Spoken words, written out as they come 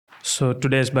So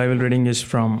today's Bible reading is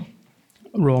from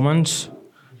Romans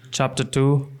chapter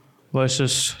 2,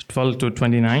 verses 12 to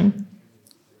 29.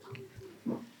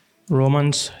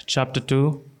 Romans chapter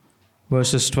 2,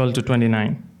 verses 12 to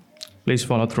 29. Please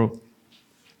follow through.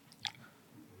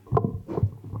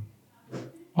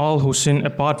 All who sin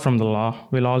apart from the law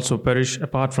will also perish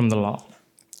apart from the law,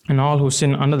 and all who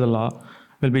sin under the law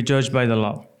will be judged by the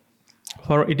law.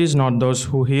 For it is not those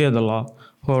who hear the law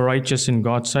who are righteous in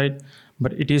God's sight,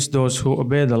 but it is those who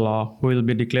obey the law who will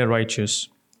be declared righteous.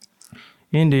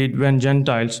 Indeed, when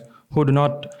Gentiles who do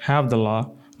not have the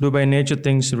law do by nature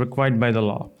things required by the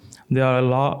law, they are a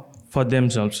law for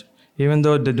themselves, even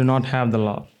though they do not have the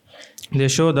law. They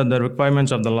show that the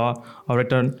requirements of the law are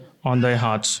written on their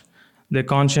hearts, their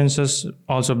consciences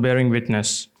also bearing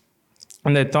witness,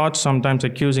 and their thoughts sometimes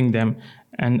accusing them,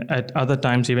 and at other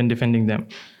times even defending them.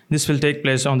 This will take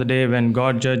place on the day when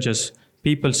God judges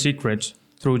people's secrets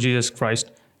through Jesus Christ,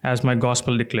 as my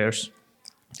gospel declares.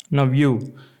 Now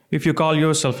you, if you call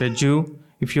yourself a Jew,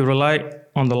 if you rely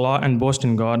on the law and boast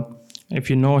in God, if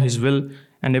you know His will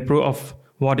and approve of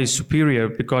what is superior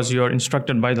because you are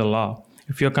instructed by the law,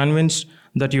 if you are convinced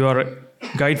that you are a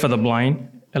guide for the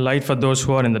blind, a light for those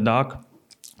who are in the dark,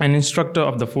 an instructor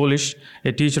of the foolish,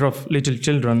 a teacher of little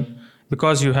children,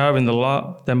 because you have in the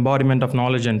law the embodiment of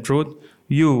knowledge and truth,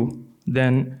 you,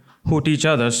 then, who teach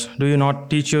others, do you not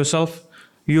teach yourself?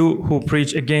 You who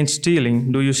preach against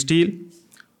stealing, do you steal?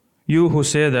 You who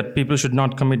say that people should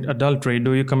not commit adultery,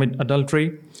 do you commit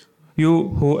adultery? You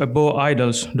who abhor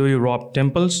idols, do you rob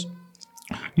temples?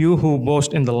 You who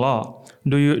boast in the law,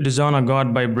 do you dishonor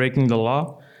God by breaking the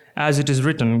law? As it is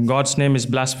written, God's name is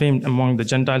blasphemed among the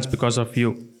Gentiles because of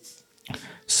you.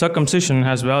 Circumcision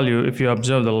has value if you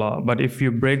observe the law, but if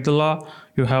you break the law,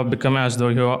 you have become as though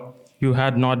you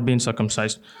had not been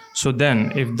circumcised. So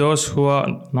then, if those who are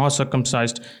not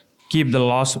circumcised keep the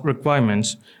law's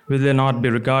requirements, will they not be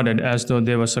regarded as though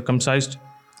they were circumcised?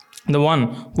 The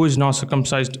one who is not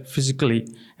circumcised physically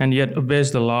and yet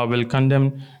obeys the law will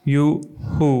condemn you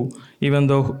who, even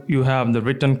though you have the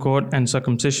written code and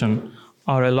circumcision,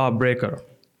 are a lawbreaker.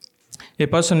 A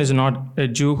person is not a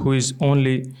Jew who is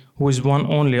one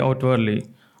only outwardly,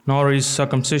 nor is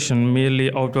circumcision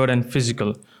merely outward and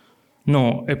physical.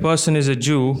 No, a person is a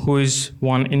Jew who is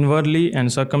one inwardly,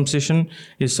 and circumcision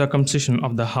is circumcision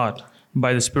of the heart,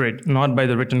 by the Spirit, not by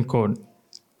the written code.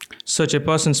 Such a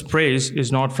person's praise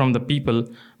is not from the people,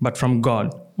 but from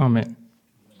God. Amen.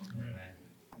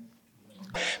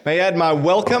 May I add my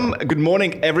welcome. Good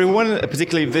morning, everyone,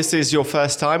 particularly if this is your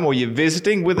first time or you're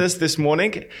visiting with us this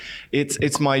morning.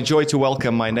 It's my joy to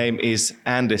welcome. My name is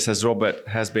Andis, as Robert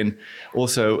has been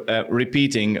also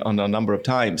repeating on a number of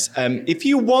times. If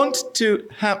you want to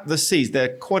have the seats,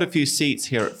 there are quite a few seats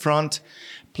here at front.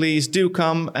 Please do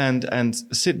come and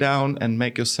sit down and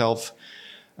make yourself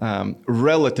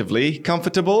relatively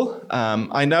comfortable.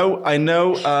 I know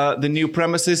the new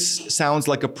premises sounds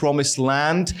like a promised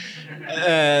land.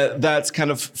 That's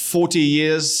kind of 40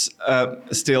 years,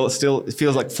 still it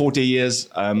feels like 40 years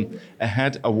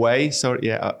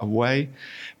away.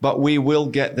 But we will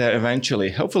get there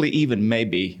eventually, hopefully even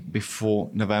maybe before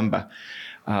November.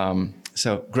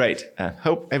 So great.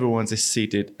 Hope everyone's is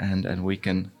seated and we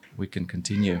can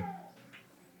continue.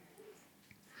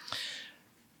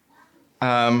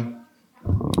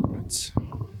 That's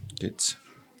good.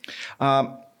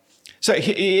 So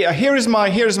here is my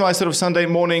sort of Sunday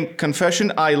morning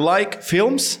confession. I like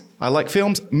films,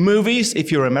 movies,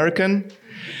 if you're American.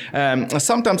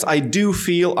 Sometimes I do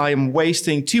feel I am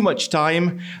wasting too much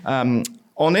time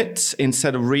on it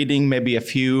instead of reading maybe a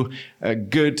few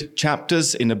good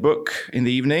chapters in a book in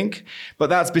the evening.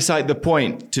 But that's beside the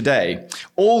point today.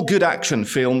 All good action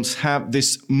films have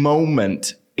this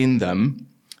moment in them.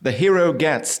 The hero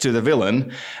gets to the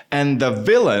villain, and the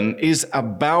villain is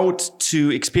about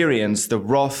to experience the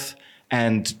wrath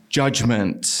and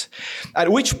judgment.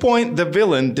 At which point the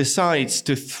villain decides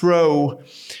to throw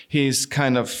his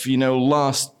kind of,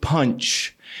 last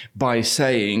punch by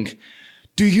saying,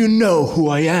 "Do you know who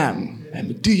I am?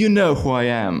 Do you know who I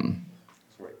am?"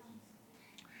 Sorry.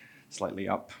 Slightly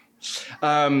up.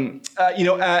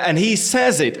 And he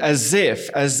says it as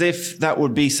if that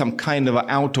would be some kind of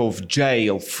out of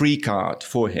jail free card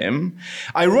for him.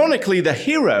 Ironically, the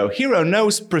hero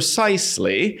knows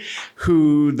precisely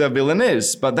who the villain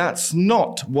is, but that's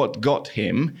not what got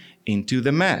him into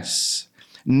the mess.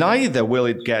 Neither will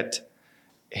it get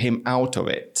him out of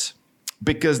it,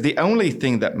 because the only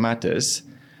thing that matters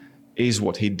is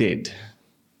what he did.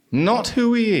 Not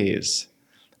who he is,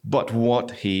 but what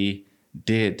he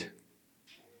did.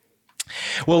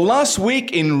 Well, last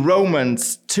week in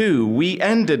Romans 2, we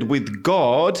ended with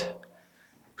God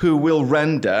who will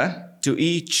render to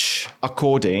each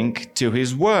according to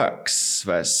his works,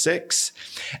 verse 6.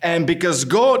 And because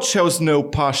God shows no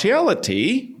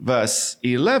partiality, verse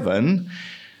 11,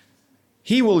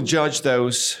 he will judge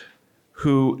those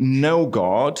who know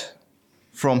God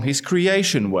from his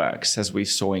creation works, as we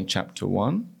saw in chapter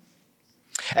 1.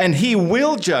 And he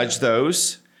will judge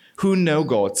those who know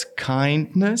God's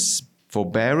kindness,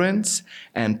 forbearance,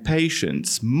 and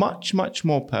patience much, much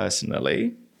more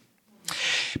personally.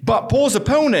 But Paul's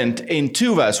opponent in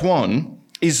 2 verse 1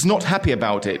 is not happy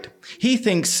about it. He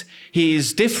thinks he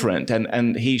is different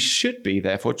and he should be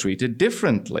therefore treated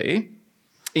differently.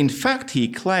 In fact, he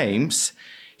claims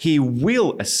he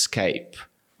will escape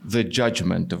the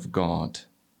judgment of God.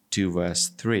 2 verse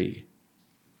 3.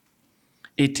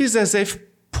 It is as if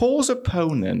Paul's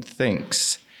opponent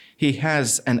thinks he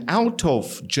has an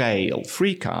out-of-jail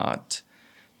free card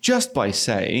just by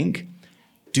saying,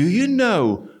 "Do you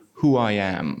know who I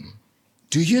am?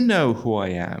 Do you know who I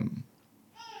am?"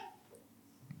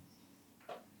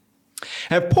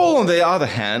 Now, Paul, on the other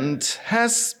hand,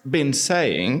 has been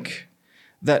saying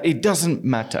that it doesn't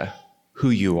matter who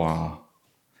you are.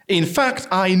 In fact,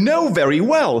 I know very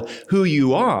well who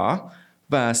you are,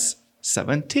 verse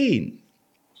 17.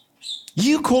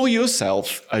 You call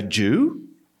yourself a Jew?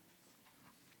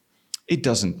 It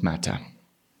doesn't matter.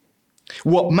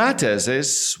 What matters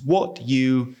is what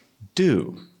you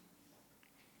do.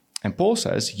 And Paul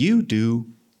says, you do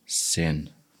sin.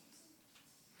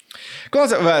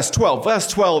 Glance at verse 12. Verse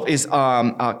 12 is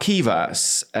our key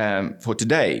verse for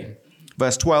today.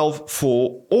 Verse 12,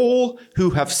 for all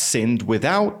who have sinned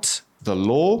without the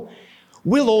law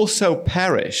will also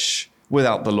perish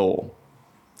without the law.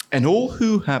 And all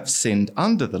who have sinned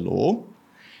under the law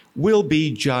will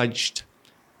be judged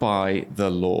by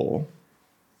the law.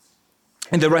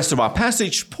 In the rest of our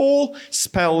passage, Paul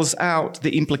spells out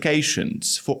the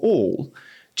implications for all,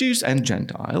 Jews and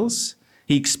Gentiles.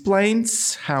 He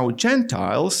explains how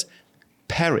Gentiles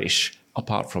perish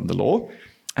apart from the law,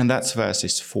 and that's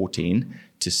verses 14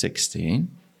 to 16.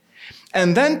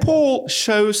 And then Paul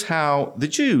shows how the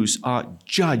Jews are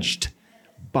judged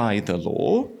by the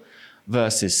law,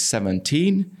 verses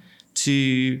 17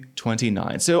 to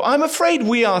 29. So I'm afraid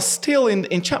we are still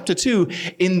in chapter 2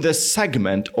 in the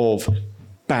segment of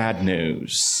bad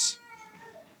news.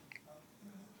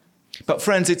 But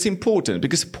friends, it's important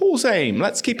because Paul's aim,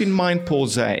 let's keep in mind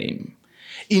Paul's aim.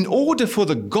 In order for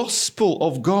the gospel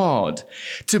of God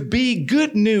to be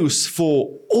good news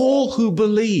for all who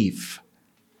believe,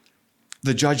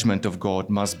 the judgment of God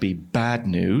must be bad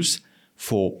news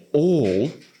for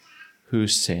all who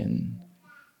sin.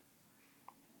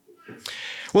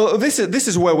 Well, this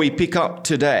is where we pick up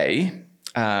today.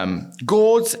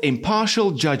 God's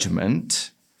impartial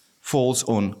judgment falls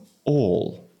on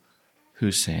all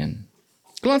who sin.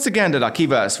 Glance again at our key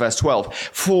verse, verse 12.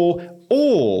 For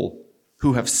all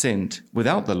who have sinned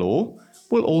without the law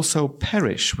will also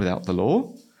perish without the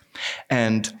law,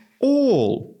 and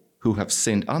all who have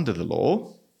sinned under the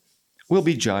law will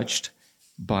be judged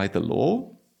by the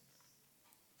law.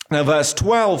 Now, verse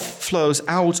 12 flows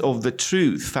out of the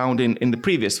truth found in the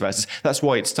previous verses. That's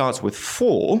why it starts with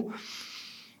for.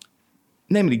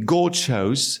 Namely, God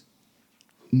shows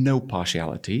no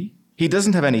partiality. He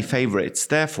doesn't have any favorites.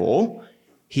 Therefore,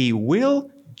 he will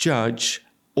judge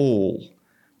all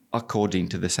according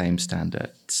to the same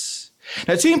standards.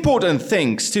 Now, two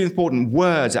important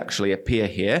words actually appear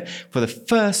here for the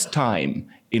first time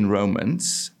in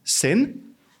Romans: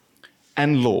 sin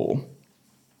and law.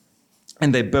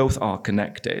 And they both are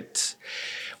connected.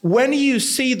 When you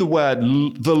see the word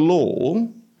the law,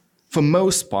 for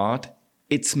most part,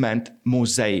 it's meant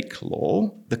Mosaic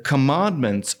law, the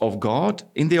commandments of God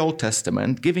in the Old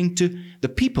Testament, given to the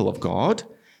people of God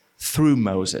through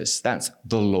Moses. That's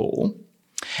the law.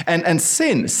 And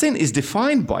sin is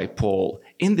defined by Paul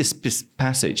in this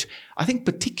passage, I think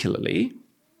particularly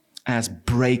as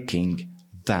breaking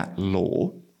that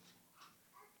law.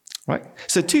 Right?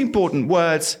 So two important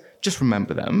words, just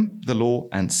remember them, the law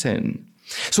and sin.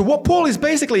 So what Paul is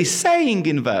basically saying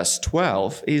in verse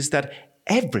 12 is that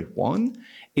everyone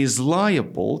is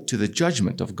liable to the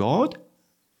judgment of God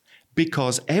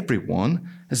because everyone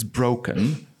has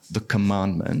broken the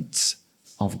commandments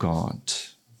of God.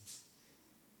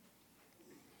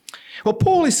 Well,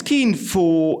 Paul is keen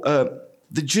for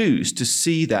the Jews to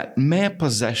see that mere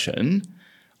possession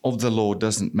of the law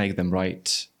doesn't make them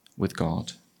right with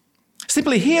God.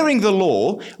 Simply hearing the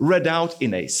law read out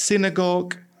in a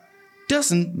synagogue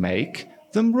doesn't make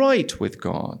them right with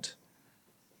God.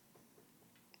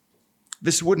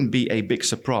 This wouldn't be a big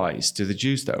surprise to the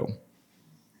Jews, though.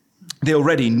 They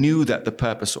already knew that the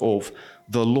purpose of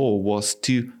the law was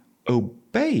to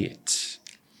obey it.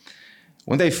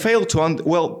 When they failed to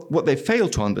what they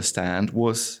failed to understand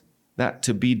was that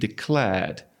to be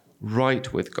declared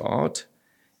right with God,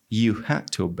 you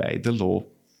had to obey the law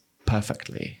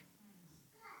perfectly.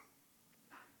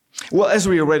 Well, as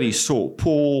we already saw,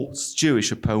 Paul's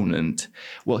Jewish opponent,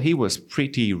 well, he was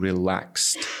pretty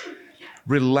relaxed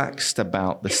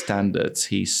about the standards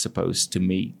he's supposed to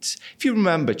meet. If you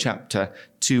remember chapter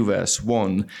 2, verse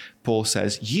 1, Paul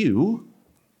says, you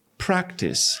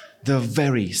practice the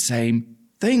very same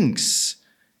things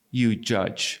you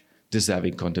judge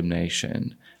deserving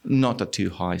condemnation, not a too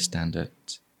high standard.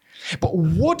 But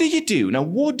what do you do? Now,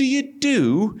 what do you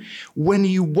do when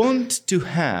you want to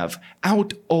have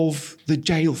out of the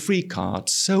jail free card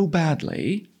so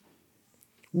badly?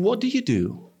 What do you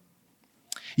do?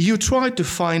 You try to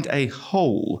find a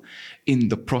hole in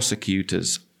the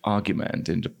prosecutor's argument,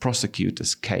 in the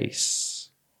prosecutor's case.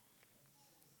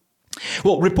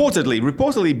 Well,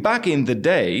 reportedly back in the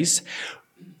days,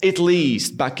 at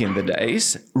least back in the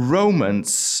days,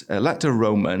 letter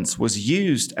Romans was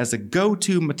used as a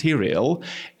go-to material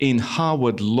in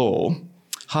Harvard Law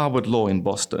in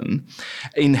Boston,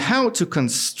 in how to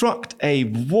construct a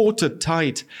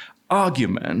watertight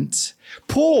argument.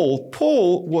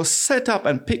 Paul was set up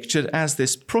and pictured as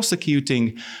this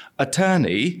prosecuting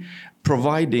attorney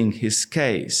proving his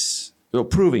case.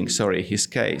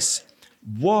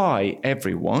 Why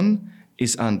everyone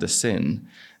is under sin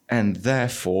and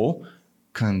therefore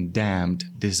condemned,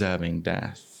 deserving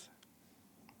death.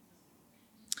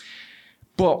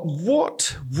 But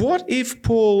what if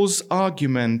Paul's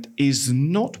argument is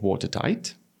not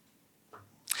watertight?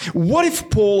 What if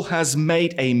Paul has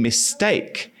made a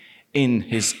mistake in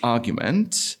his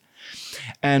argument?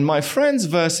 And my friends,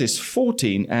 verses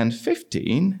 14 and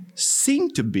 15 seem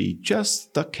to be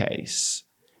just the case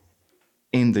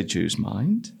in the Jew's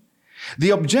mind. The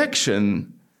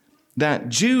objection that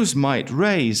Jews might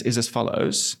raise is as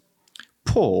follows.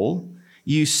 Paul,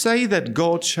 you say that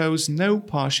God shows no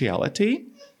partiality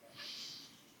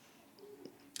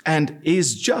and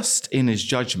is just in his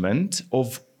judgment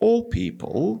of all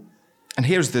people. And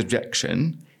here's the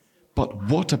objection. But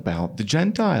what about the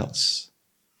Gentiles?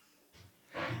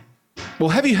 Well,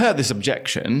 have you heard this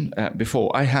objection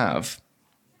before? I have.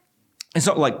 It's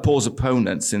not like Paul's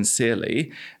opponent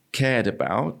sincerely cared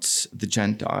about the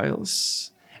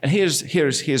Gentiles. And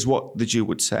here's what the Jew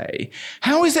would say.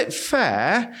 How is it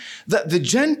fair that the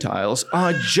Gentiles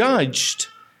are judged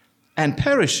and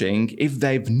perishing if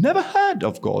they've never heard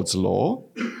of God's law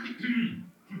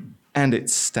and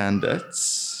its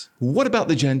standards? What about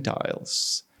the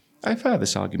Gentiles? I've heard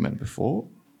this argument before.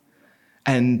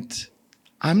 And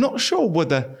I'm not sure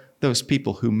whether those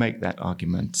people who make that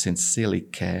argument sincerely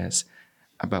cares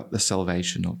about the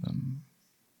salvation of them.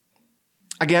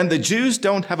 Again, the Jews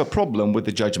don't have a problem with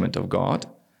the judgment of God.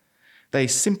 They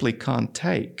simply can't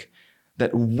take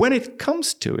that when it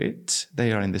comes to it,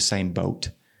 they are in the same boat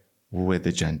with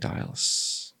the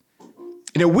Gentiles.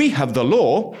 We have the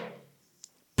law,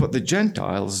 but the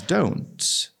Gentiles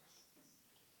don't.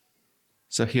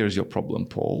 So here's your problem,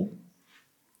 Paul.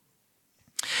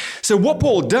 So what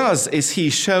Paul does is he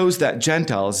shows that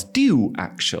Gentiles do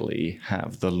actually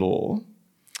have the law,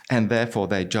 and therefore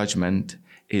their judgment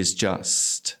is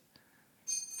just.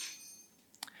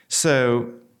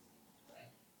 So,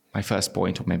 my first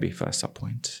point, or maybe first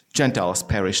sub-point, Gentiles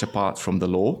perish apart from the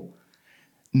law,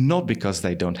 not because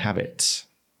they don't have it,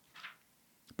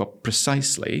 but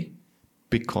precisely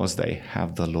because they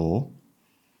have the law,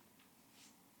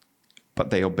 but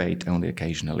they obey it only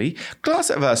occasionally. Glance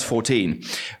at verse 14.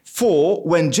 For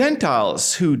when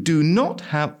Gentiles who do not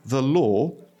have the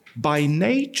law by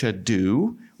nature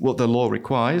do what the law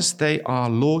requires, they are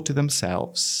law to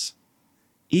themselves,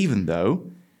 even though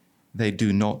they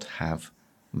do not have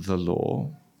the law.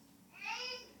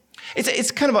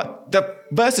 It's kind of the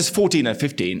verses 14 and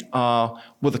 15 are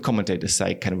what the commentators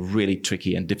say kind of really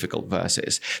tricky and difficult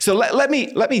verses. So let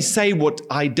me say what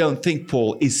I don't think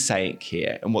Paul is saying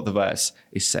here and what the verse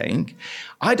is saying.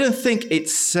 I don't think it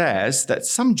says that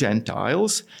some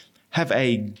Gentiles have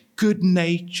a good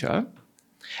nature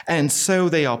and so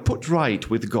they are put right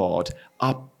with God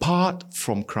apart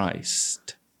from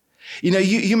Christ.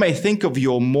 You may think of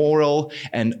your moral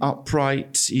and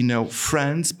upright,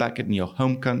 friends back in your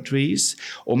home countries,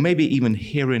 or maybe even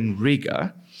here in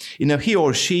Riga. He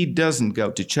or she doesn't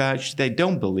go to church. They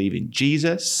don't believe in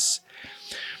Jesus.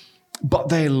 But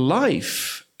their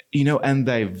life, and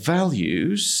their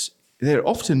values, they're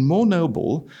often more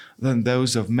noble than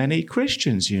those of many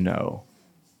Christians,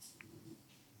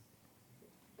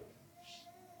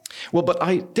 Well, but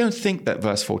I don't think that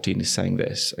verse 14 is saying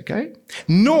this, okay?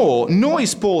 Nor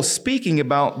is Paul speaking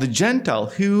about the Gentile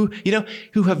who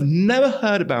have never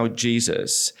heard about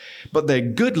Jesus, but their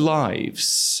good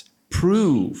lives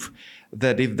prove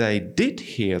that if they did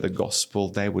hear the gospel,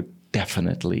 they would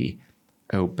definitely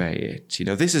obey it.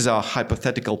 This is our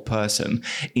hypothetical person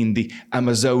in the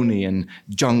Amazonian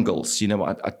jungles,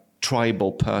 a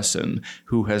tribal person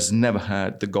who has never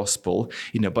heard the gospel,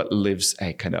 but lives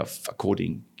a kind of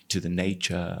according to the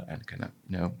nature and kind of,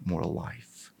 moral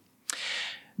life.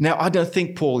 Now, I don't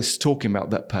think Paul is talking about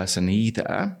that person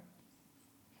either.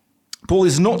 Paul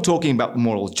is not talking about the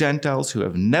moral Gentiles who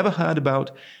have never heard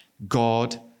about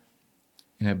God,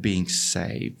 being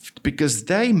saved, because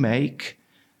that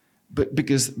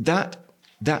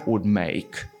would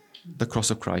make the cross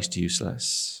of Christ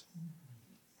useless.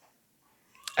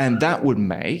 And that would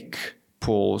make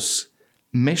Paul's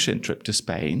mission trip to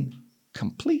Spain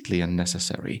completely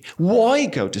unnecessary. Why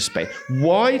go to Spain?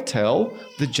 Why tell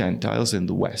the Gentiles in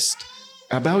the West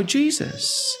about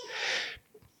Jesus?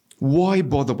 Why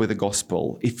bother with the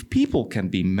gospel if people can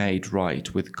be made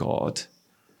right with God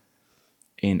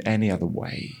in any other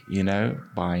way,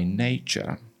 by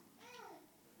nature?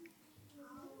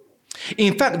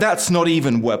 In fact, that's not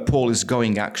even where Paul is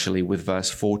going actually with verse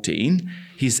 14.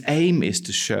 His aim is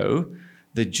to show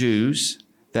the Jews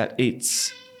that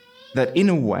in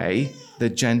a way the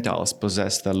Gentiles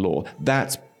possess the law.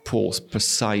 That's Paul's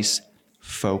precise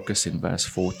focus in verse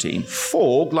 14.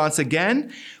 For, glance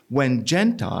again, when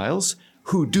Gentiles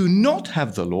who do not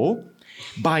have the law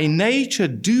by nature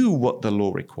do what the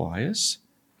law requires,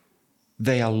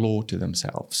 they are law to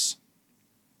themselves.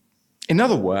 In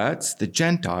other words, the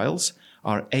Gentiles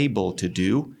are able to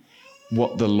do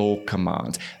what the law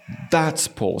commands. That's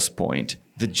Paul's point.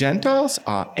 The Gentiles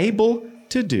are able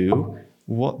to do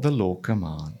what the law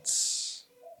commands.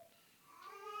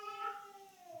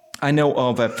 I know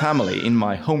of a family in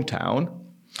my hometown.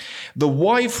 The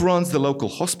wife runs the local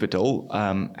hospital,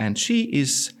 and she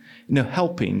is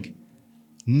helping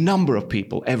a number of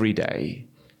people every day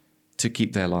to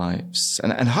keep their lives.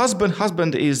 And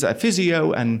husband is a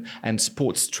physio and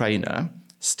sports trainer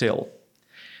still.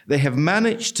 They have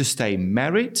managed to stay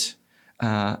married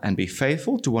and be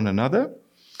faithful to one another.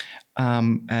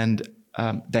 And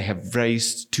they have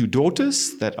raised 2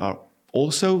 daughters that are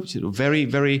also very,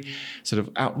 very sort of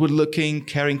outward looking,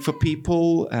 caring for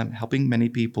people, helping many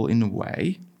people in a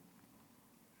way.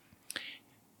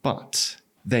 But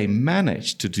they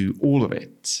managed to do all of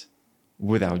it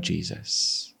without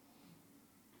Jesus.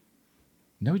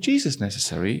 No Jesus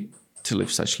necessary to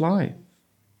live such life.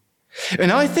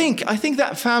 And I think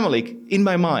that family, in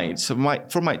my mind,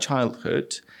 from my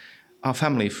childhood, our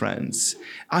family friends,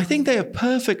 I think they're a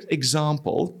perfect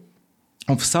example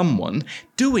of someone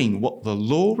doing what the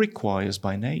law requires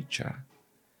by nature.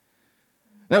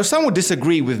 Now, some would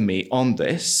disagree with me on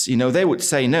this. They would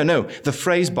say, no, the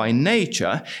phrase by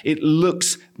nature, it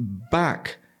looks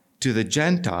back to the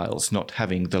Gentiles not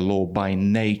having the law by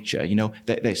nature.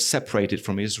 They're separated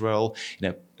from Israel,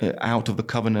 out of the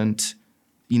covenant.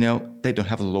 They don't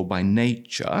have the law by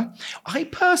nature. I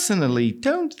personally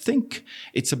don't think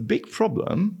it's a big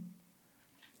problem.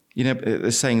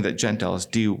 They're saying that Gentiles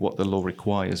do what the law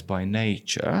requires by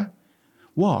nature.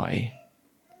 Why?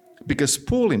 Because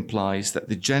Paul implies that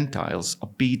the Gentiles'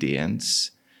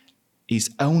 obedience is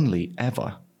only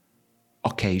ever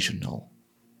occasional.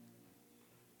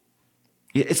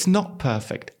 It's not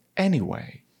perfect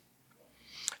anyway.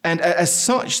 And as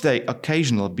such, the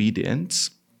occasional obedience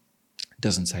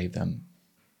doesn't save them.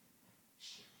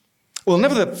 Well,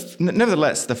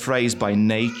 nevertheless, the phrase by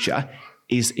nature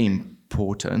is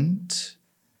important,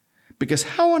 because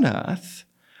how on earth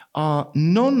our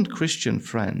non-Christian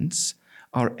friends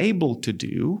are able to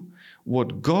do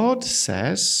what God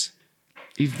says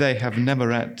if they have never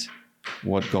read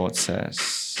what God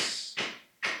says?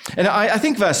 And I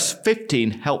think verse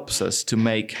 15 helps us to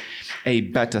make a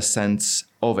better sense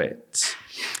of it.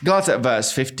 Glance at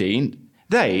verse 15.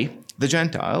 They, the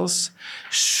Gentiles,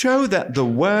 show that the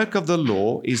work of the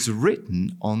law is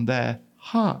written on their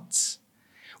hearts,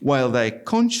 while their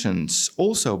conscience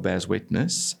also bears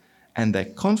witness, and their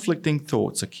conflicting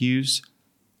thoughts accuse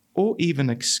or even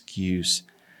excuse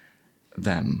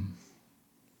them.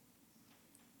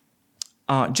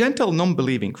 Our Gentile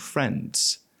non-believing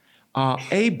friends are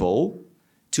able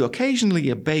to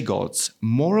occasionally obey God's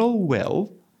moral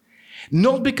will,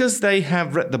 not because they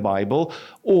have read the Bible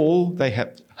or they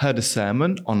have heard a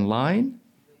sermon online,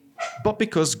 but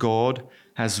because God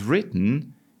has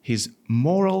written his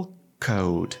moral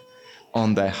code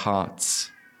on their hearts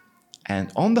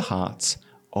and on the hearts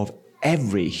of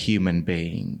every human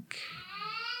being.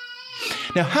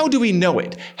 Now, how do we know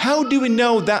it? How do we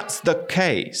know that's the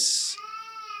case?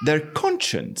 Their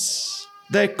conscience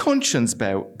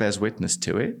bears witness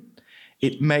to it.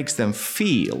 It makes them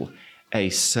feel a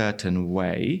certain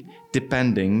way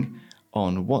depending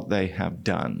on what they have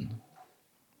done.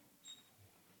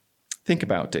 Think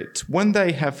about it. When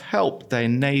they have helped their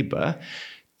neighbor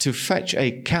to fetch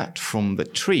a cat from the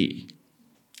tree,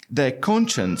 their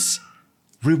conscience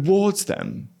rewards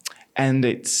them and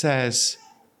it says,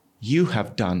 "You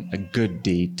have done a good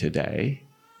deed today."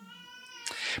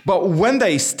 But when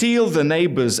they steal the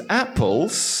neighbor's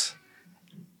apples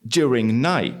during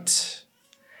night,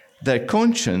 their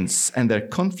conscience and their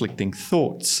conflicting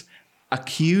thoughts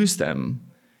accuse them,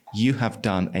 "You have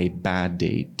done a bad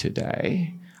deed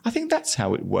today." I think that's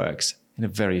how it works in a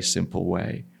very simple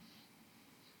way.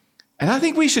 And I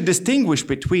think we should distinguish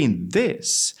between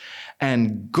this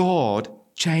and God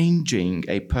changing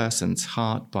a person's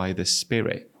heart by the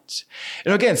Spirit.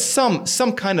 And again, some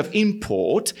kind of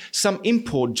import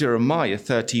Jeremiah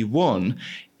 31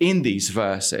 in these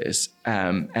verses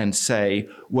and say,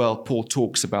 well, Paul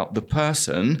talks about the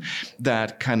person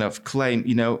that kind of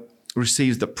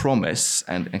receives the promise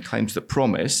and claims the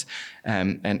promise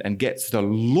and gets the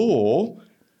law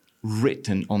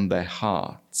written on their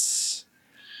hearts.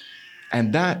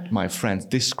 And that, my friends,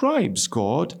 describes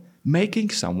God making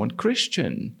someone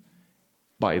Christian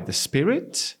by the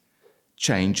Spirit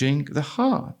changing the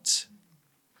heart.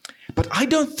 But I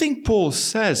don't think Paul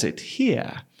says it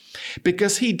here,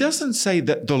 because he doesn't say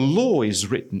that the law is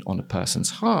written on a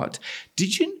person's heart.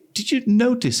 Did you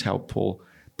notice how Paul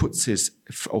puts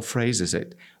or phrases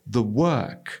it? The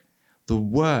work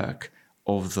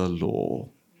of the law.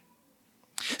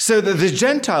 So that the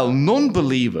Gentile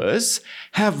non-believers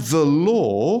have the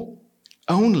law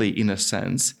only in a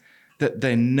sense that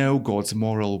they know God's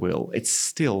moral will. It's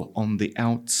still on the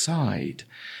outside.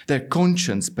 Their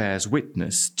conscience bears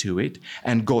witness to it,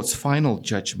 and God's final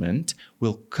judgment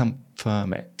will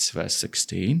confirm it. Verse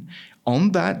 16,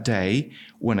 "On that day,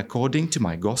 when according to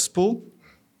my gospel,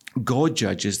 God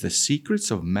judges the secrets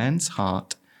of man's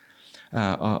heart,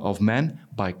 of men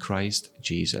by Christ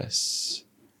Jesus."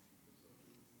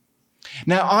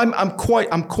 Now, I'm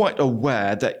quite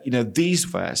aware that these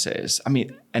verses,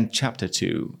 and chapter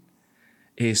 2,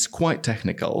 is quite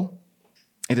technical.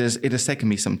 It has taken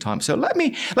me some time. So let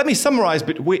me summarize.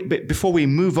 But before we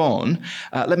move on,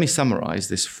 let me summarize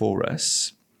this for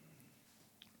us.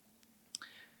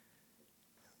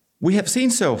 We have seen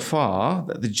so far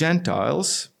that the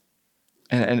Gentiles,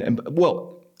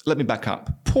 well, let me back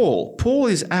up. Paul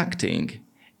is acting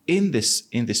in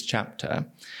this chapter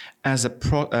as a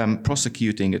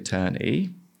prosecuting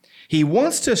attorney. He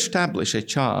wants to establish a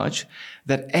charge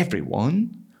that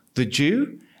everyone, the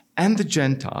Jew and the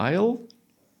Gentile,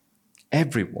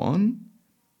 everyone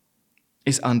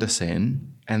is under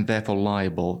sin and therefore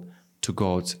liable to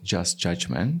God's just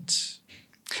judgment.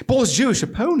 Paul's Jewish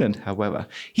opponent, however,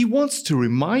 he wants to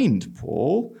remind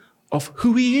Paul of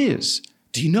who he is.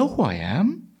 Do you know who I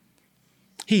am?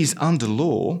 He's under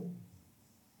law,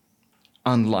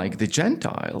 unlike the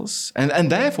Gentiles,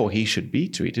 and therefore he should be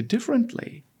treated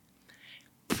differently.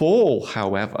 Paul,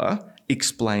 however,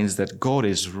 explains that God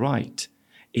is right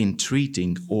in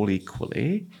treating all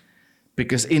equally,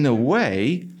 because in a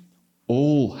way,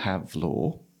 all have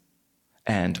law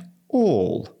and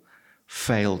all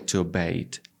fail to obey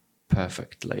it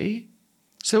perfectly.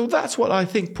 So that's what I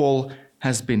think Paul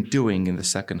has been doing in the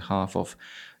second half of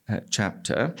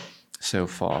chapter so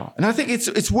far. And I think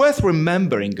it's worth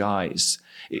remembering, guys.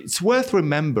 It's worth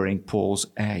remembering Paul's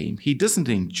aim. He doesn't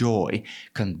enjoy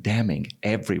condemning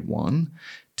everyone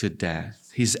to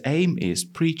death. His aim is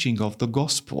preaching of the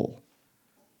gospel,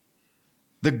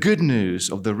 the good news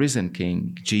of the risen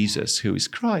King Jesus, who is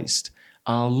Christ,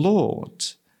 our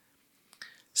Lord,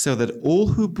 so that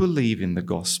all who believe in the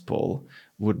gospel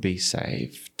would be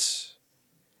saved.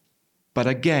 But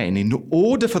again, in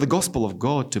order for the gospel of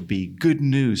God to be good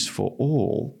news for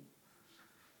all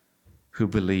who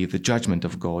believe, the judgment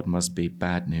of God must be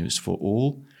bad news for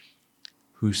all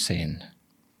who sin.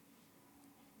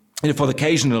 And for the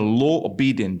occasional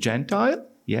law-obedient Gentile,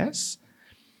 yes,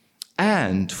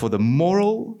 and for the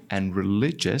moral and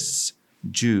religious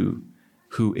Jew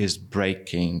who is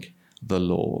breaking the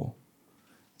law.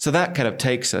 So that kind of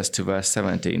takes us to verse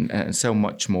 17, and so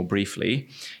much more briefly,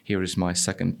 here is my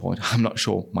second point. I'm not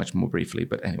sure much more briefly,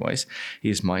 but anyways,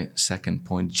 here's my second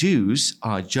point. Jews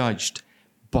are judged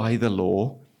by the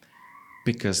law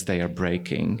because they are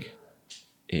breaking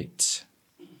it.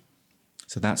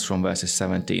 So that's from verses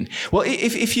 17. Well,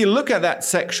 if you look at that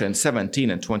section,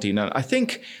 17 and 29, I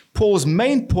think Paul's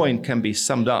main point can be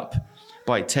summed up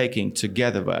by taking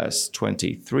together verse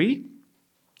 23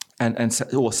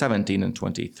 or 17 and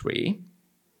 23.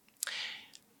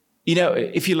 You know,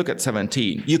 if you look at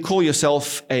 17, you call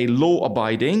yourself a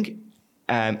law-abiding,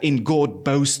 in God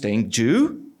boasting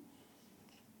Jew.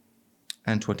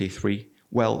 And 23,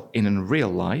 well, in real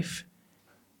life,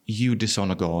 you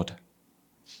dishonor God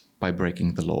by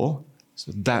breaking the law.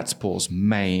 So that's Paul's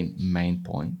main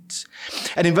point.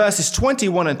 And in verses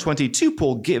 21 and 22,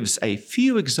 Paul gives a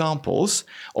few examples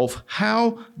of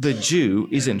how the Jew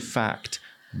is in fact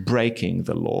breaking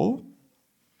the law.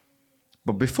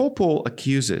 But before Paul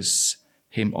accuses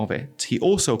him of it, he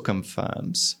also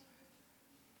confirms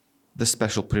the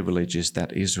special privileges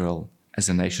that Israel as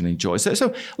a nation enjoys.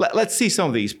 So let's see some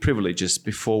of these privileges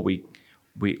before we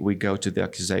go to the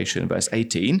accusation. Verse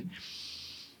 18.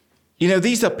 You know,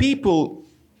 these are people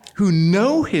who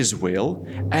know his will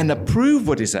and approve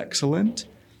what is excellent,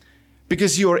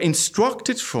 because you are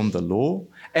instructed from the law,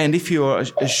 and if you are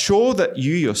sure that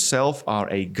you yourself are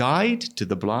a guide to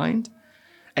the blind,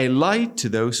 a light to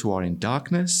those who are in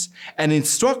darkness, an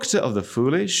instructor of the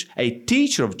foolish, a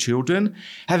teacher of children,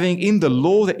 having in the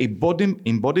law the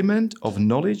embodiment of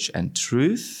knowledge and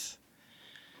truth.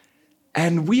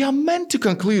 And we are meant to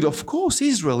conclude, of course,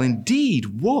 Israel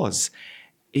indeed was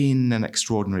in an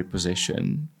extraordinary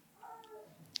position.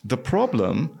 The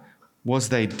problem was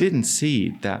they didn't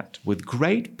see that with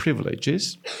great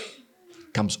privileges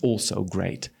comes also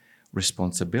great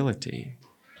responsibility.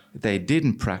 They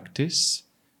didn't practice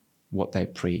what they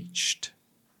preached.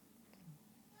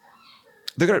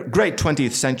 The great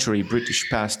 20th century British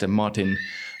pastor Martin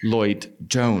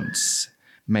Lloyd-Jones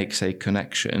makes a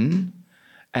connection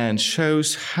and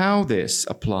shows how this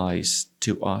applies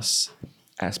to us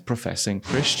as professing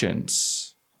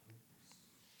Christians.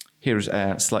 Here's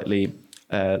a slightly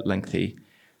lengthy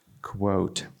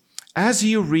quote. As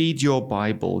you read your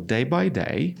Bible day by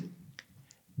day,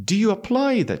 do you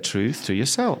apply the truth to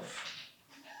yourself?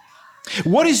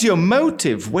 What is your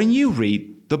motive when you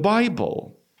read the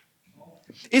Bible?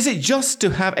 Is it just to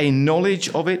have a knowledge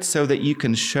of it so that you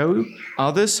can show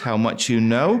others how much you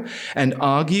know and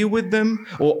argue with them?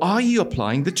 Or are you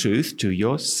applying the truth to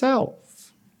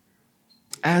yourself?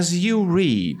 As you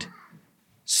read,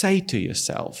 say to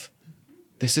yourself,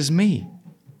 this is me.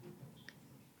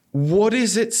 What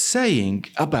is it saying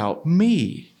about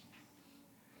me?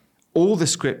 All the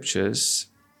scriptures,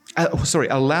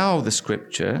 allow the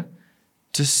scripture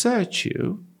to search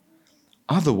you.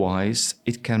 Otherwise,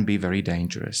 it can be very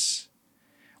dangerous.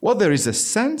 Well, there is a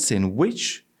sense in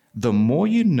which the more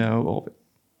you know of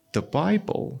the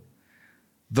Bible,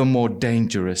 the more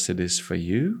dangerous it is for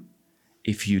you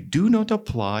if you do not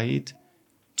apply it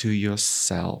to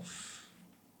yourself.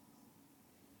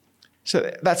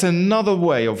 So that's another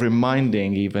way of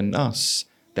reminding even us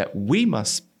that we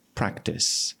must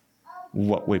practice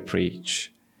what we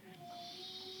preach.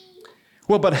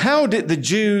 Well, but how did the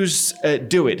Jews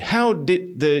do it? How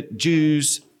did the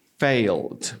Jews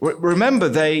fail? Remember,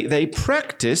 they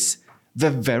practice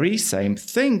the very same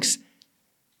things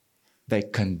they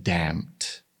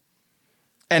condemned.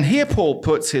 And here Paul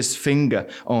puts his finger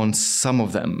on some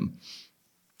of them.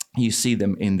 You see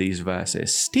them in these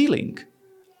verses. Stealing,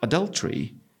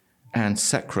 adultery, and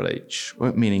sacrilege,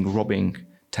 meaning robbing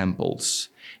temples.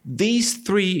 These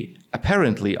three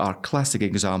apparently are classic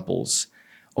examples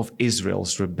of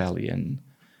Israel's rebellion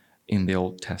in the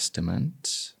Old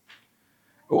Testament.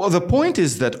 Well, the point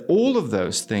is that all of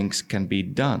those things can be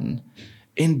done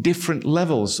in different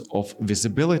levels of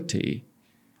visibility.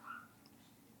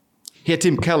 Here,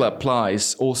 Tim Keller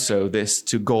applies also this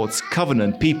to God's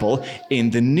covenant people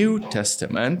in the New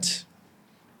Testament,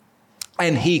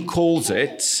 and he calls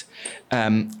it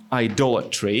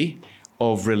idolatry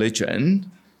of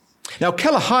religion. Now,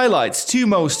 Keller highlights two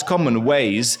most common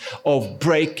ways of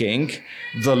breaking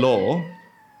the law.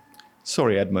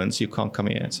 Sorry, Edmonds, you can't come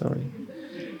here, sorry.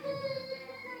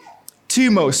 Two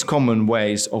most common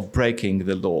ways of breaking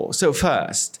the law. So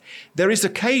first, there is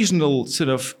occasional sort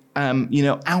of,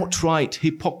 outright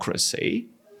hypocrisy.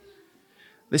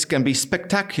 This can be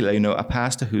spectacular, a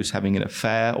pastor who's having an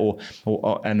affair or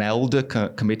an elder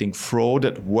committing fraud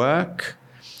at work.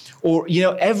 Or,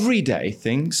 everyday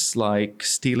things like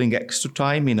stealing extra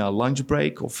time in our lunch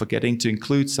break or forgetting to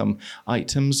include some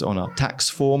items on our tax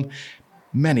form.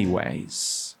 Many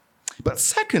ways. But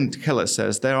second, Keller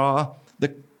says, there are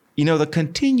the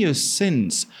continuous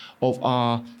sins of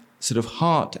our sort of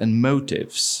heart and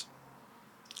motives.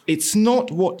 It's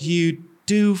not what you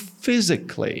do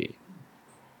physically.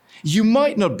 You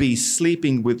might not be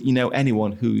sleeping with,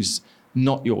 anyone who's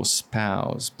not your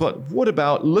spouse. But what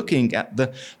about looking at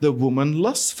the woman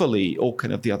lustfully, or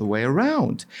kind of the other way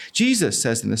around? Jesus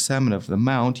says in the Sermon on the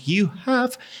Mount, you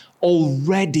have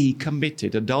already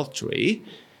committed adultery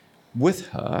with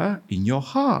her in your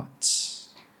hearts.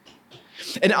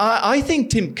 And I think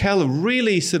Tim Keller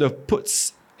really sort of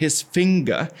puts his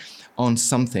finger on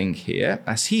something here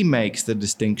as he makes the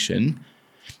distinction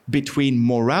between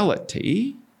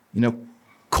morality,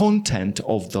 content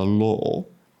of the law,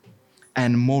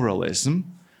 and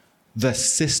moralism, the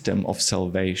system of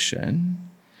salvation.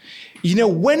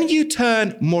 When you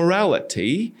turn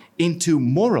morality into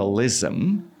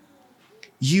moralism,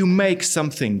 you make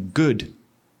something good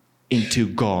into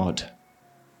God.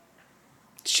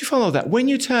 Did you follow that? When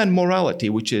you turn morality,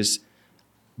 which is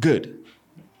good,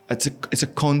 it's a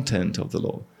content of the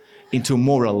law, into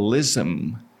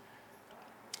moralism,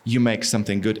 you make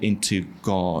something good into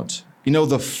God.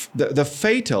 The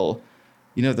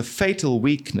fatal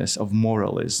weakness of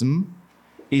moralism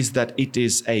is that it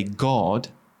is a God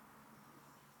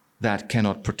that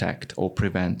cannot protect or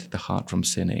prevent the heart from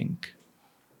sinning.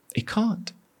 It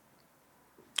can't.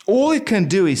 All it can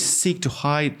do is seek to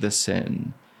hide the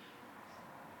sin.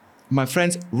 My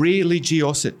friends,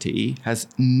 religiosity has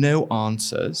no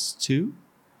answers to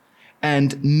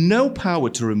and no power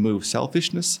to remove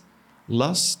selfishness,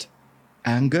 lust,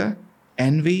 anger,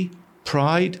 envy,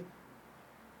 pride,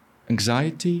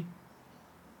 anxiety.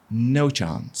 No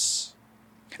chance.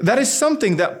 That is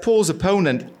something that Paul's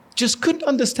opponent just couldn't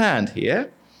understand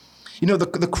here.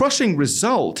 The crushing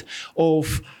result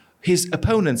of his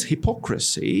opponent's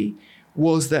hypocrisy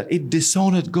was that it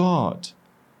dishonored God.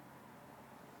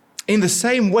 In the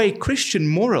same way, Christian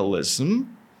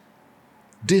moralism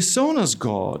dishonors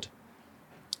God,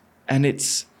 and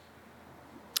it's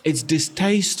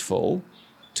distasteful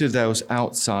to those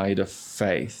outside of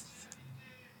faith.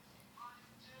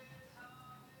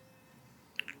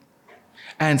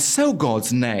 And so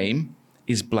God's name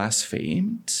is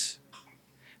blasphemed.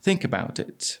 Think about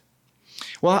it.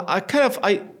 Well,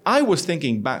 I was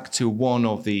thinking back to one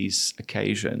of these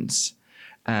occasions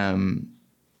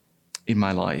in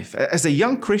my life. As a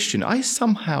young Christian, I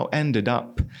somehow ended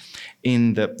up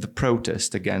in the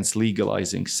protest against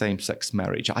legalizing same-sex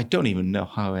marriage. I don't even know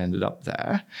how I ended up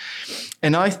there.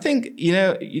 And I think,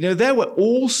 there were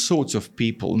all sorts of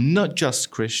people, not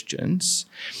just Christians.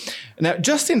 Now,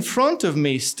 just in front of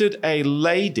me stood a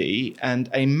lady and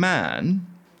a man.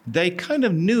 They kind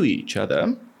of knew each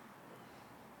other.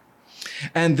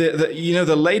 And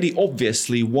the lady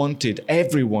obviously wanted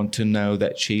everyone to know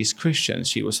that she's Christian.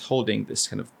 She was holding this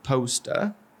kind of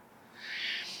poster.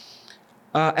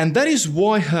 And that is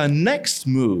why her next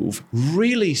move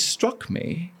really struck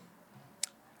me.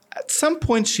 At some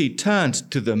point, she turned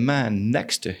to the man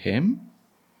next to him.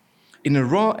 In a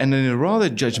rather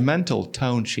judgmental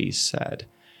tone, she said,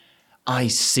 "I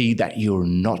see that you're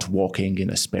not walking in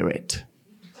the Spirit."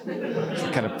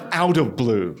 Kind of out of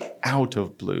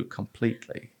blue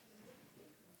completely.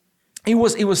 It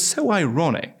was so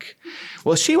ironic.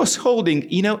 Well, she was holding,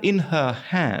 in her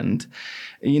hand,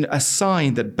 a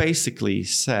sign that basically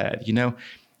said,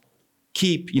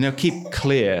 keep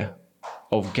clear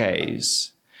of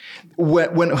gays.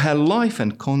 When her life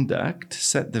and conduct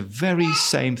said the very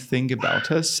same thing about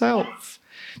herself.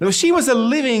 Now, she was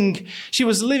living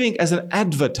as an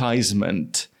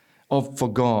advertisement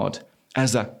for God,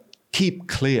 as a keep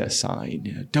clear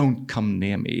sign, don't come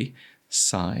near me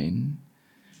sign.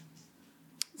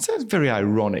 It's a very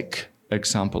ironic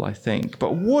example, I think.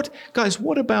 But what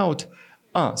about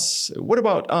us? What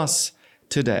about us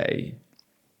today?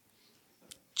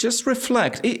 Just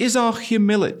reflect. Is our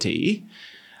humility,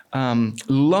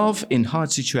 love in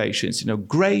hard situations,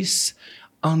 grace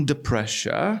under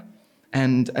pressure,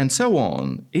 and so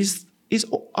on,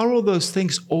 are all those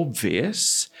things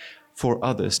obvious for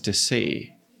others to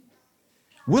see?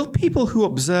 Will people who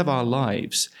observe our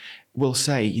lives will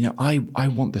say, I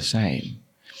want the same.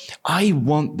 I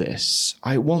want this.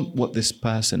 I want what this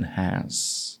person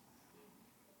has.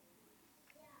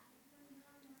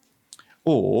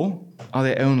 Or are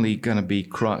they only going to be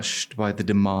crushed by the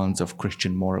demands of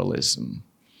Christian moralism?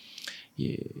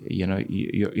 You're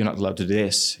not allowed to do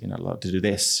this. You're not allowed to do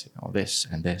this, or this,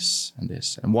 and this, and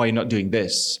this. And why are you not doing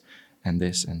this, and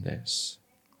this, and this?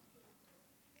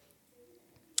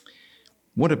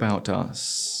 What about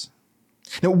us?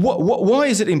 Now, why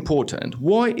is it important?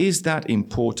 Why is that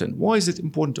important? Why is it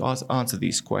important to answer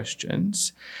these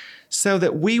questions? So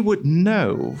that we would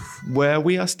know where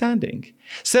we are standing.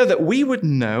 So that we would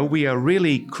know we are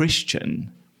really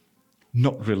Christian,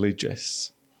 not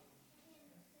religious.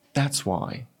 That's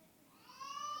why.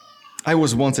 I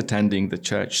was once attending the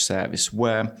church service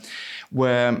where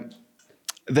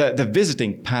the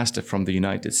visiting pastor from the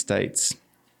United States,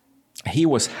 he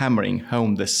was hammering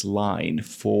home this line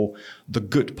for the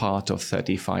good part of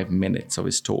 35 minutes of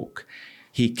his talk.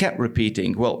 He kept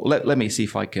repeating, well, let me see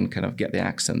if I can kind of get the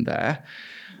accent there.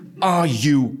 Are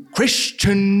you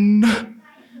Christian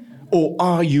or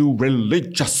are you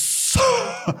religious?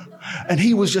 And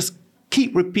he was just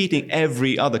keep repeating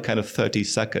every other kind of 30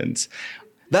 seconds.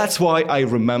 That's why I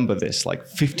remember this like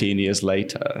 15 years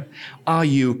later. Are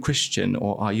you Christian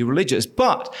or are you religious?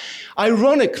 But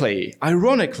ironically,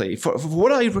 for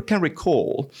what I can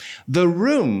recall, the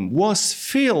room was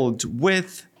filled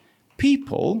with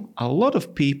people, a lot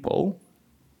of people,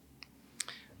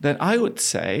 that I would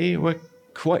say were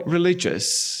quite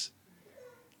religious.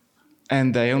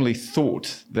 And they only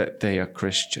thought that they are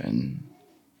Christian.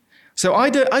 So I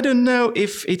don't know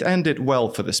if it ended well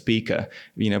for the speaker,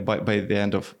 by the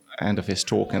end of his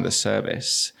talk and the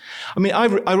service. I mean,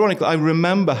 ironically, I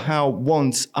remember how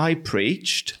once I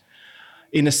preached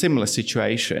in a similar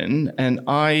situation, and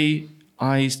I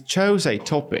chose a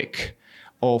topic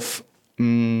of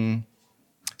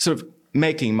sort of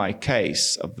making my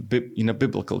case of the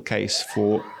biblical case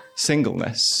for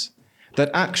singleness.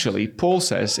 That actually Paul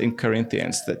says in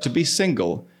Corinthians that to be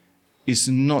single is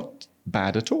not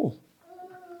bad at all.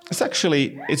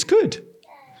 It's good.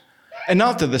 And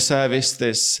after the service,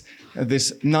 this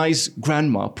nice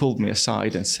grandma pulled me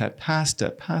aside and said,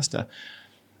 Pastor,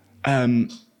 I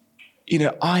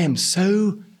am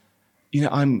so,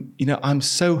 I'm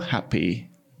so happy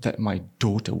that my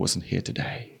daughter wasn't here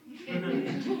today.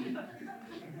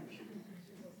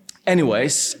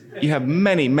 Anyways, you have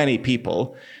many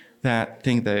people that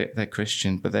think they're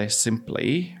Christian, but they're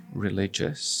simply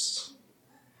religious.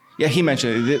 Yeah, he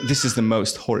mentioned this is the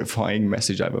most horrifying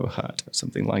message I've ever heard, or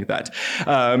something like that.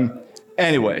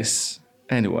 Anyways,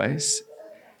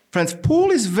 friends,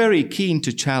 Paul is very keen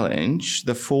to challenge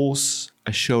the false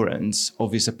assurance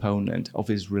of his opponent, of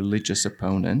his religious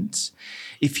opponent.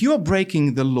 If you are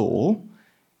breaking the law,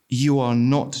 you are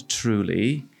not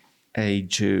truly a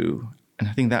Jew. And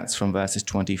I think that's from verses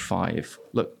 25.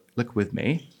 Look with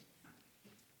me.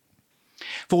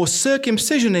 For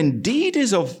circumcision indeed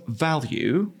is of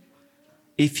value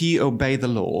if you obey the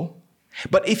law,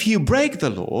 but if you break the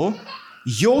law,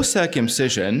 your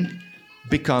circumcision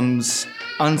becomes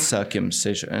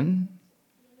uncircumcision.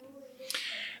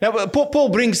 Now, Paul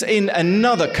brings in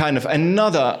another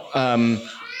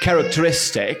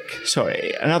characteristic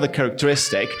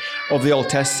of the Old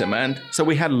Testament. So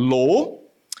we had law,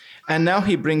 and now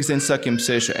he brings in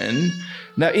circumcision.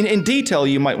 Now, in detail,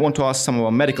 you might want to ask some of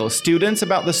our medical students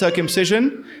about the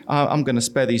circumcision. I'm going to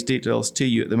spare these details to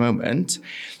you at the moment.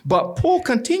 But Paul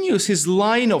continues his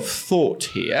line of thought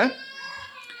here.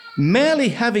 Merely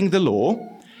having the law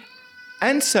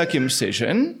and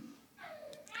circumcision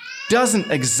doesn't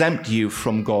exempt you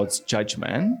from God's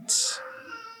judgment.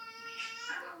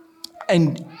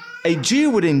 And a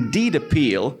Jew would indeed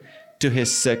appeal to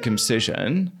his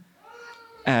circumcision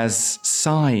as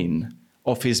sign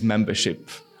of his membership,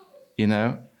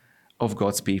 of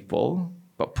God's people.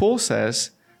 But Paul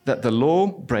says that the law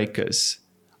breakers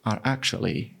are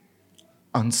actually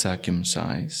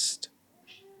uncircumcised.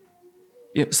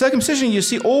 Circumcision, you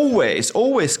see,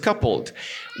 always coupled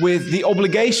with the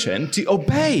obligation to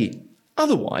obey.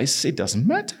 Otherwise, it doesn't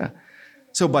matter.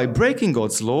 So by breaking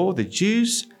God's law, the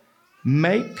Jews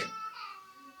make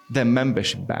their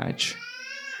membership badge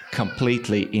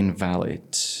completely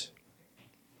invalid.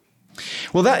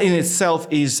 Well, that in itself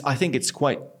I think it's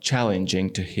quite challenging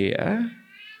to hear.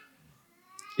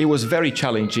 It was very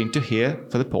challenging to hear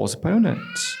for the Paul's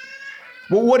opponents.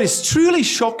 Well, what is truly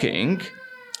shocking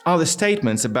are the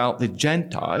statements about the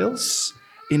Gentiles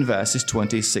in verses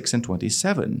 26 and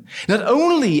 27. Not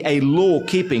only a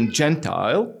law-keeping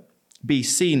Gentile be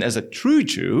seen as a true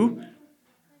Jew,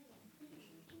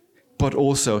 but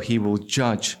also he will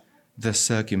judge the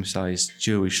circumcised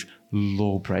Jewish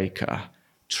lawbreaker.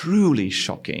 Truly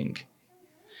shocking.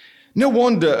 No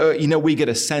wonder, we get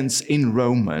a sense in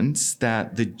Romans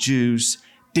that the Jews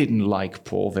didn't like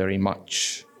Paul very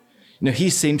much. He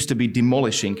seems to be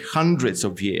demolishing hundreds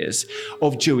of years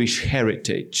of Jewish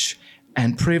heritage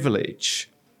and privilege,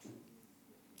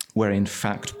 where in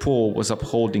fact Paul was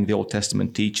upholding the Old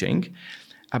Testament teaching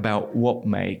about what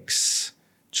makes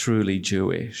truly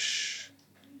Jewish.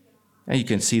 And you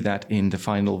can see that in the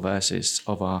final verses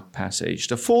of our passage.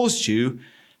 The false Jew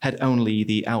had only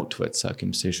the outward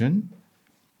circumcision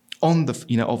of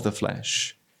the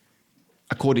flesh,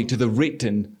 according to the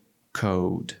written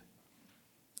code,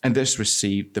 and this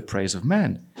received the praise of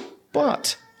men.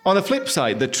 But on the flip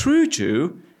side, the true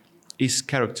Jew is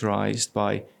characterized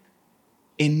by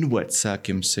inward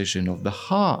circumcision of the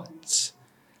heart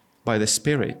by the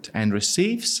Spirit and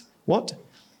receives what?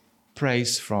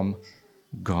 Praise from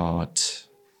God.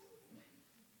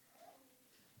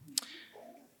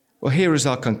 Well, here is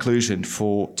our conclusion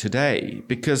for today.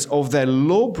 Because of their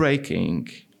law-breaking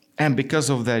and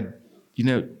because of their,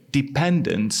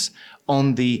 dependence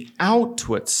on the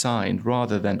outward sign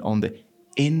rather than on the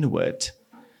inward,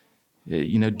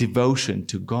 devotion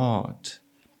to God,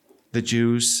 the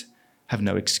Jews have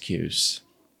no excuse.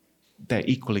 They're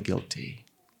equally guilty.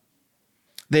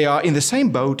 They are in the same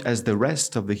boat as the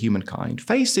rest of the humankind,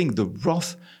 facing the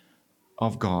wrath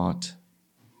of God,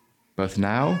 both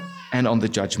now and on the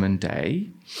judgment day.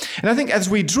 And I think as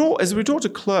we draw to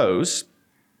close,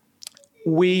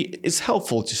 it's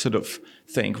helpful to sort of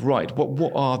think, right,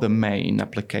 what are the main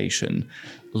application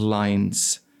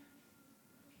lines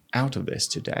out of this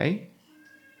today?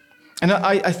 And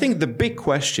I think the big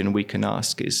question we can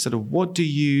ask is sort of, what do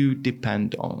you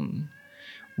depend on?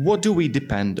 What do we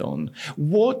depend on?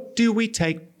 What do we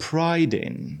take pride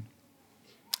in?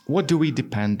 What do we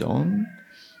depend on?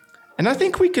 And I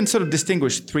think we can sort of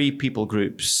distinguish three people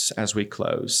groups as we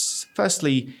close.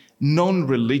 Firstly,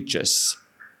 non-religious,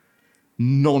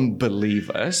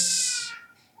 non-believers.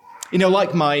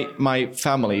 Like my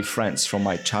family, friends from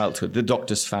my childhood, the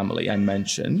doctor's family I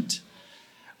mentioned.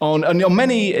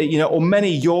 Many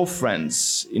your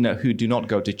friends, who do not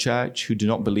go to church, who do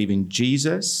not believe in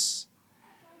Jesus.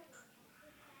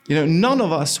 None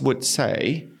of us would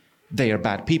say they are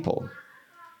bad people.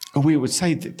 We would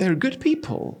say that they're good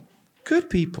people.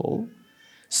 Good people.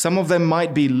 Some of them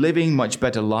might be living much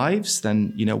better lives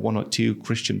than, one or two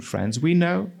Christian friends we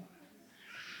know.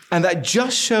 And that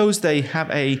just shows they have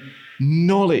a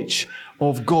knowledge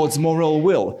of God's moral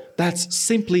will. That's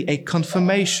simply a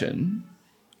confirmation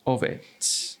of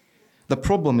it. The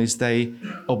problem is they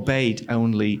obeyed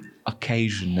only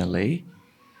occasionally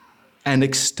and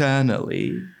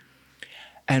externally.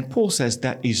 And Paul says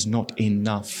that is not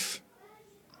enough.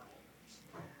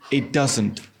 It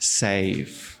doesn't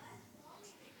save.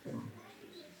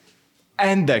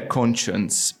 And their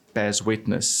conscience bears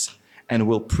witness and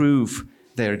will prove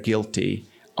they're guilty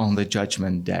on the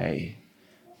judgment day.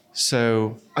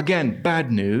 So, again,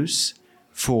 bad news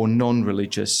for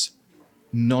non-religious,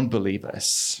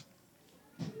 non-believers.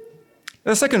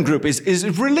 The second group is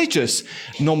religious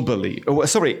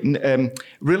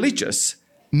religious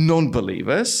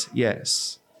non-believers,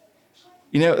 yes.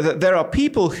 There are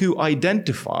people who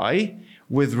identify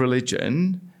with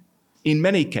religion in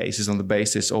many cases on the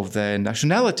basis of their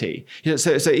nationality.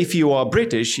 So if you are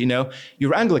British,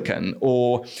 you're Anglican,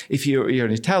 or if you're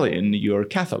an Italian, you're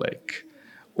Catholic,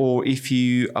 or if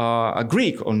you are a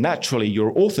Greek, or naturally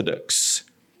you're Orthodox.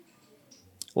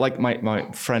 Like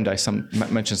my friend I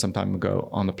mentioned some time ago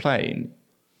on the plane,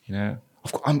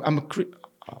 I'm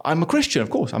a Christian, of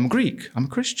course. I'm Greek. I'm a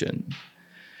Christian.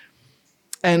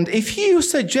 And if you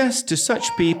suggest to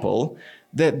such people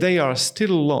that they are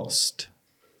still lost,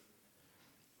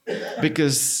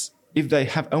 because if they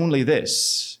have only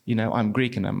this, I'm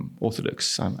Greek and I'm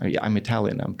Orthodox, I'm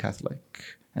Italian, I'm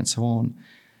Catholic, and so on,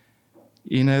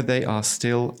 they are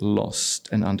still lost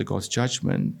and under God's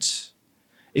judgment.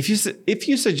 If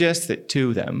you suggest it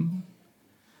to them,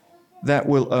 that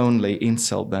will only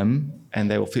insult them, and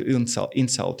they will feel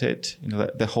insulted.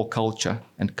 The whole culture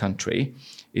and country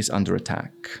is under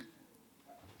attack.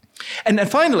 And then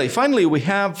finally, we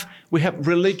have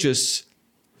religious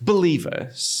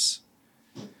believers.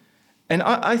 And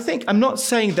I think, I'm not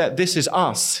saying that this is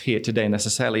us here today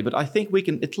necessarily, but I think we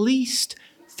can at least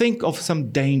think of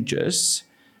some dangers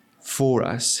for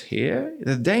us here.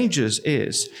 The dangers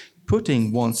is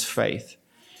putting one's faith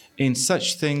in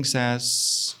such things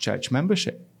as church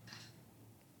membership,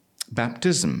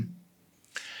 baptism,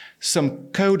 some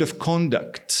code of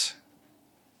conduct,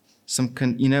 some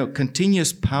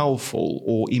continuous powerful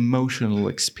or emotional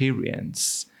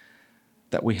experience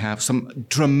that we have, some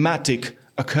dramatic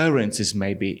occurrences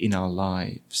maybe in our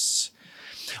lives.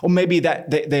 Or maybe that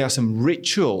there are some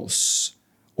rituals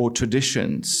or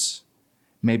traditions.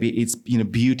 Maybe it's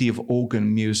beauty of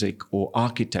organ music or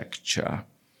architecture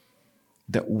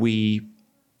that we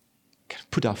can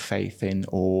put our faith in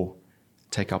or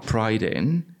take our pride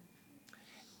in.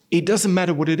 It doesn't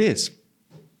matter what it is.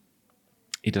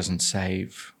 It doesn't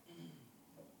save.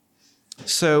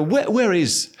 So where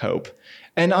is hope?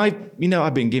 And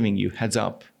I've been giving you heads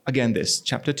up. Again, this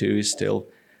chapter 2 is still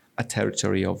a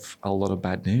territory of a lot of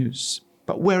bad news.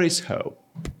 But where is hope?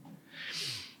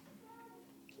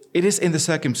 It is in the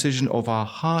circumcision of our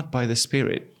heart by the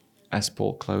Spirit, as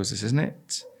Paul closes, isn't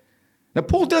it? Now,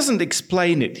 Paul doesn't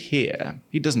explain it here.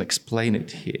 He doesn't explain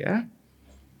it here,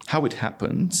 how it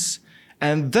happens.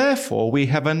 And therefore, we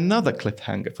have another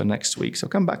cliffhanger for next week. So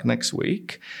come back next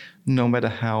week, no matter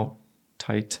how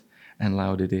tight and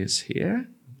loud it is here.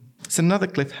 It's another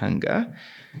cliffhanger.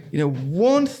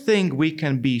 One thing we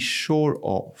can be sure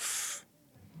of,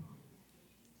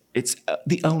 it's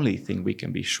the only thing we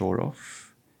can be sure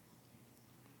of.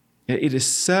 It is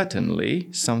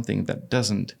certainly something that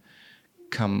doesn't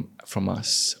come from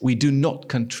us. We do not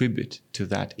contribute to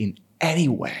that in any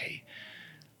way.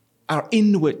 Our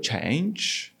inward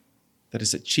change that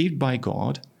is achieved by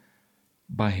God,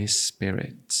 by His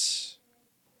Spirit.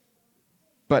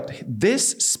 But this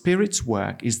Spirit's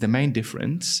work is the main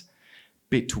difference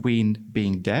between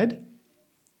being dead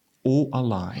or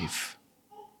alive,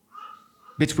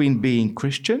 between being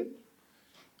Christian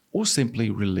or simply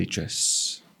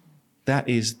religious. That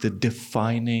is the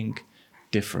defining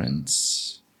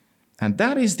difference. And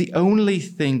that is the only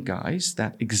thing, guys,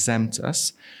 that exempts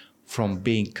us from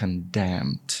being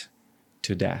condemned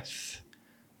to death.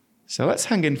 So let's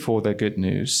hang in for the good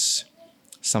news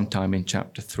sometime in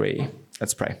chapter 3.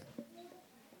 Let's pray.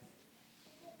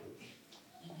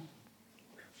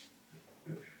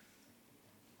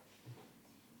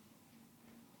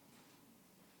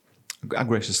 Our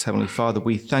gracious Heavenly Father,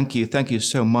 we thank you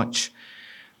so much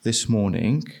this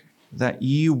morning that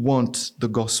you want the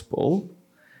gospel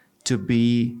to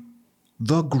be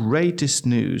the greatest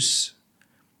news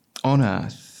on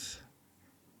earth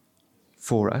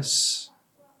for us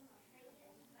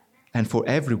and for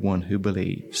everyone who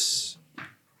believes.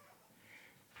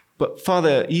 But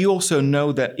Father, you also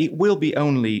know that it will be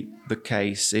only the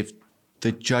case if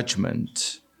the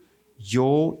judgment,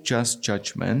 your just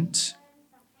judgment,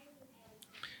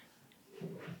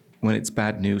 when it's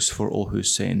bad news for all who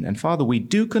sin. And Father, we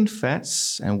do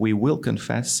confess, and we will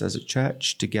confess as a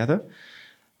church together,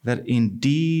 that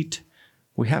indeed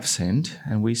we have sinned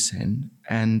and we sin.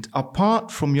 And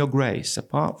apart from your grace,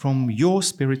 apart from your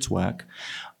Spirit's work,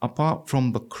 apart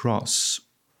from the cross,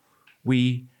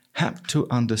 we have to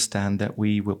understand that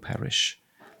we will perish.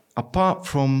 Apart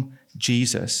from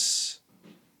Jesus,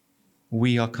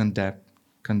 we are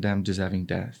condemned deserving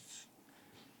death.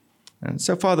 And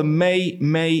so, Father,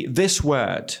 may this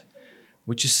word,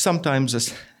 which is sometimes,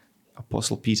 as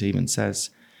Apostle Peter even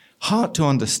says, hard to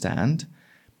understand,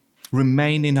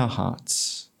 remain in our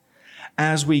hearts.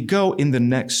 As we go in the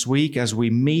next week, as we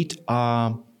meet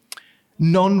our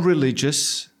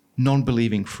non-religious,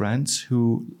 non-believing friends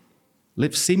who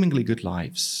live seemingly good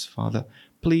lives, Father,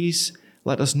 please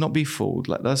let us not be fooled.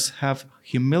 Let us have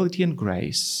humility and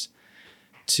grace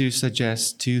to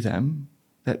suggest to them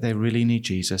that they really need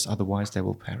Jesus, otherwise they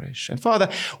will perish. And Father,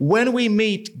 when we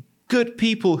meet good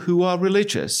people who are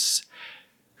religious,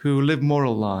 who live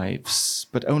moral lives,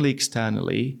 but only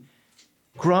externally,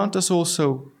 grant us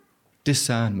also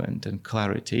discernment and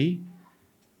clarity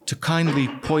to kindly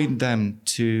point them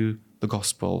to the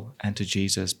gospel and to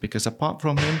Jesus, because apart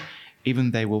from him, even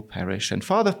they will perish. And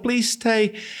Father, please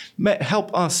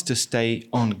help us to stay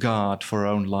on guard for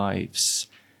our own lives,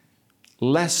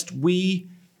 lest we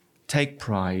take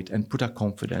pride and put our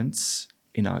confidence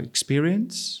in our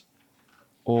experience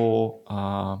or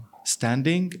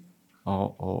standing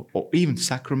or even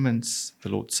sacraments, the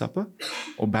Lord's Supper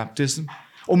or baptism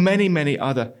or many, many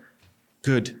other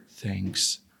good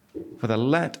things. Father,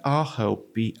 let our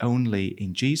hope be only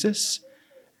in Jesus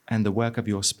and the work of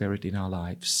your Spirit in our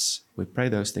lives. We pray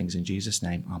those things in Jesus'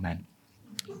 name. Amen.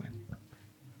 Amen.